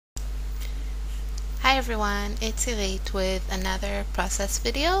Hi everyone, it's Irit with another process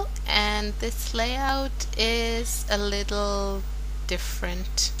video, and this layout is a little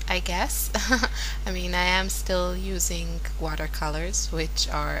different, I guess. I mean, I am still using watercolors, which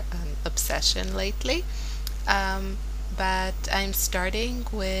are an obsession lately, but I'm starting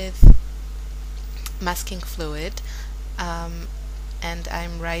with masking fluid, and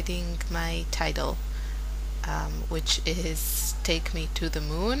I'm writing my title, which is Take Me to the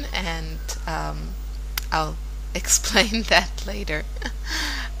Moon, and I'll explain that later.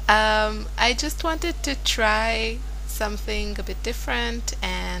 I just wanted to try something a bit different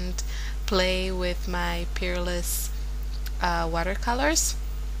and play with my Peerless watercolors.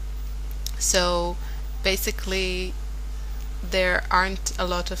 So basically, there aren't a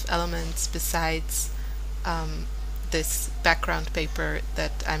lot of elements besides this background paper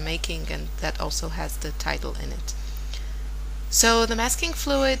that I'm making, and that also has the title in it. So the masking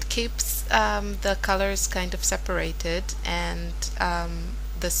fluid keeps the colors kind of separated, and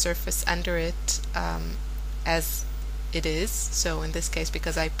the surface under it as it is. So in this case,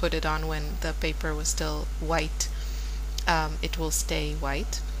 because I put it on when the paper was still white, it will stay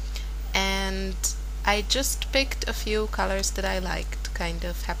white. And I just picked a few colors that I liked, kind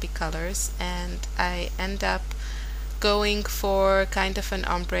of happy colors, and I end up going for kind of an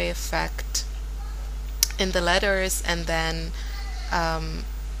ombre effect in the letters, and then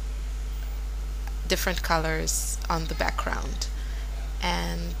different colors on the background.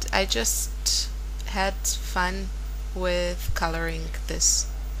 And I just had fun with coloring this.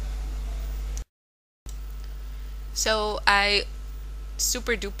 So I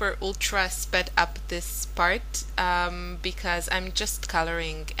super duper ultra sped up this part because I'm just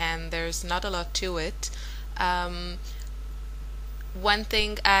coloring and there's not a lot to it. One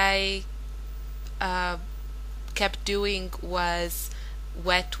thing I kept doing was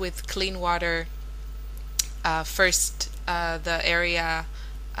wet with clean water first the area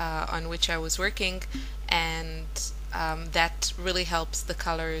on which I was working, and that really helps the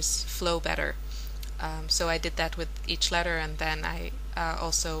colors flow better. So I did that with each letter, and then I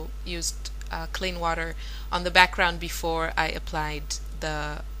also used clean water on the background before I applied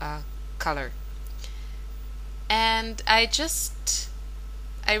the color. And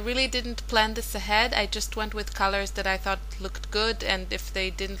I really didn't plan this ahead. I just went with colors that I thought looked good, and if they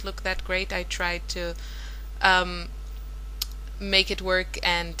didn't look that great, I tried to make it work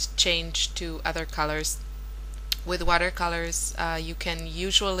and change to other colors. With watercolors, you can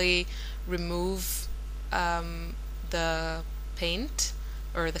usually remove the paint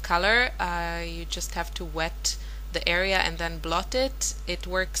or the color. You just have to wet the area and then blot it. It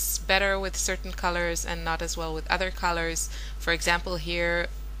works better with certain colors and not as well with other colors. For example, here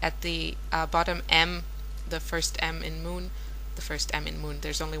at the bottom M, the first M in moon,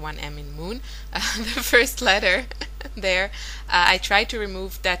 there's only one M in moon, the first letter there, I tried to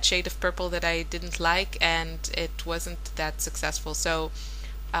remove that shade of purple that I didn't like, and it wasn't that successful. So,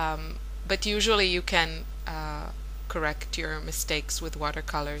 but usually you can correct your mistakes with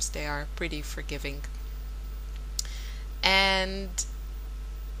watercolors. They are pretty forgiving. And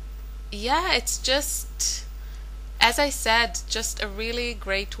yeah, it's just, as I said, just a really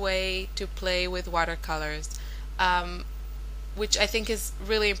great way to play with watercolors, which I think is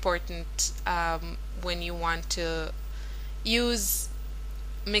really important when you want to use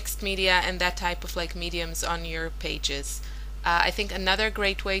mixed media and that type of like mediums on your pages. I think another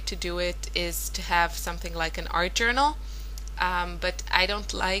great way to do it is to have something like an art journal, but I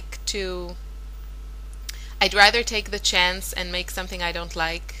don't like to. I'd rather take the chance and make something I don't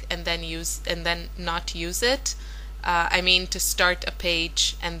like and then not use it. I mean, to start a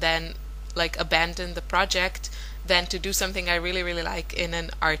page and then like abandon the project, than to do something I really, really like in an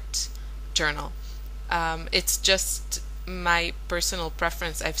art journal. It's just my personal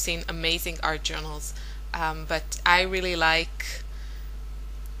preference. I've seen amazing art journals, but I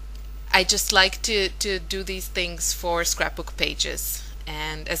just like to do these things for scrapbook pages.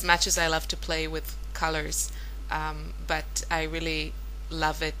 And as much as I love to play with colors, but I really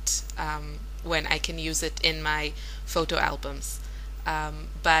love it when I can use it in my photo albums.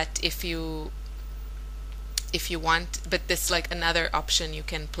 But if you want, but this like another option, you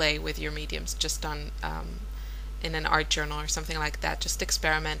can play with your mediums just on in an art journal or something like that. Just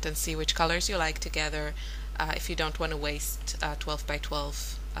experiment and see which colors you like together, if you don't want to waste 12 by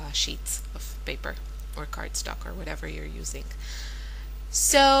 12 sheets of paper or cardstock or whatever you're using.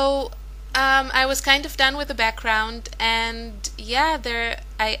 So I was kind of done with the background, and yeah,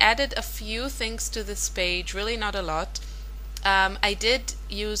 I added a few things to this page, really not a lot. I did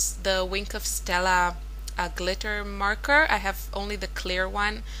use the Wink of Stella glitter marker. I have only the clear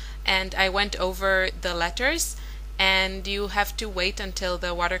one. and I went over the letters, and you have to wait until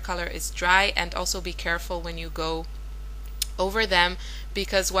the watercolor is dry, and also be careful when you go over them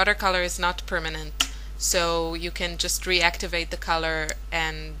because watercolor is not permanent. So you can just reactivate the color,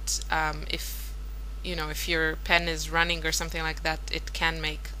 and if your pen is running or something like that, it can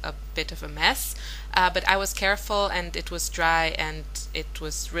make a bit of a mess. But I was careful, and it was dry, and it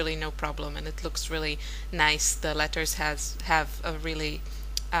was really no problem, and it looks really nice. The letters have a really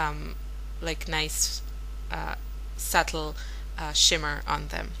nice subtle shimmer on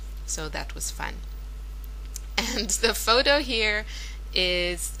them, so that was fun. And the photo here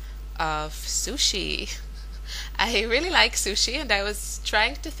is of sushi. I really like sushi, and I was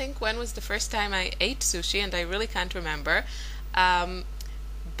trying to think when was the first time I ate sushi, and I really can't remember.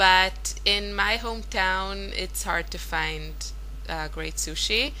 But in my hometown, it's hard to find great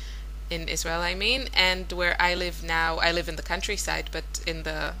sushi, in Israel, I mean. And where I live now, I live in the countryside, but in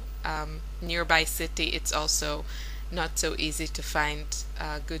the nearby city, it's also not so easy to find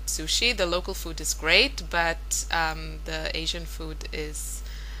good sushi. The local food is great, but the Asian food is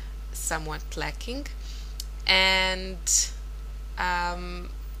somewhat lacking. And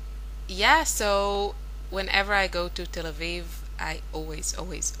so whenever I go to Tel Aviv, I always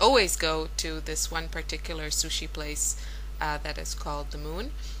go to this one particular sushi place that is called the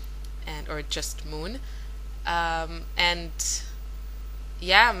Moon, or just Moon. My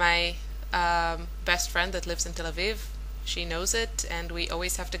best friend that lives in Tel Aviv, she knows it, and we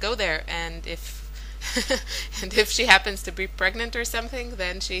always have to go there. And if she happens to be pregnant or something,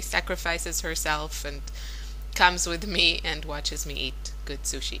 then she sacrifices herself and comes with me and watches me eat good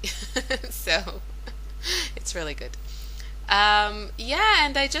sushi. So it's really good.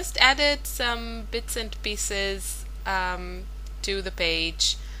 And I just added some bits and pieces to the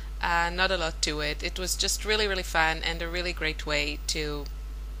page. Not a lot to it. It was just really, really fun, and a really great way to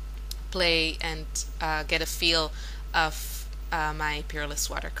play and get a feel of my Peerless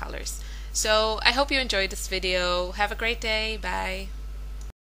watercolors. So I hope you enjoyed this video. Have a great day. Bye.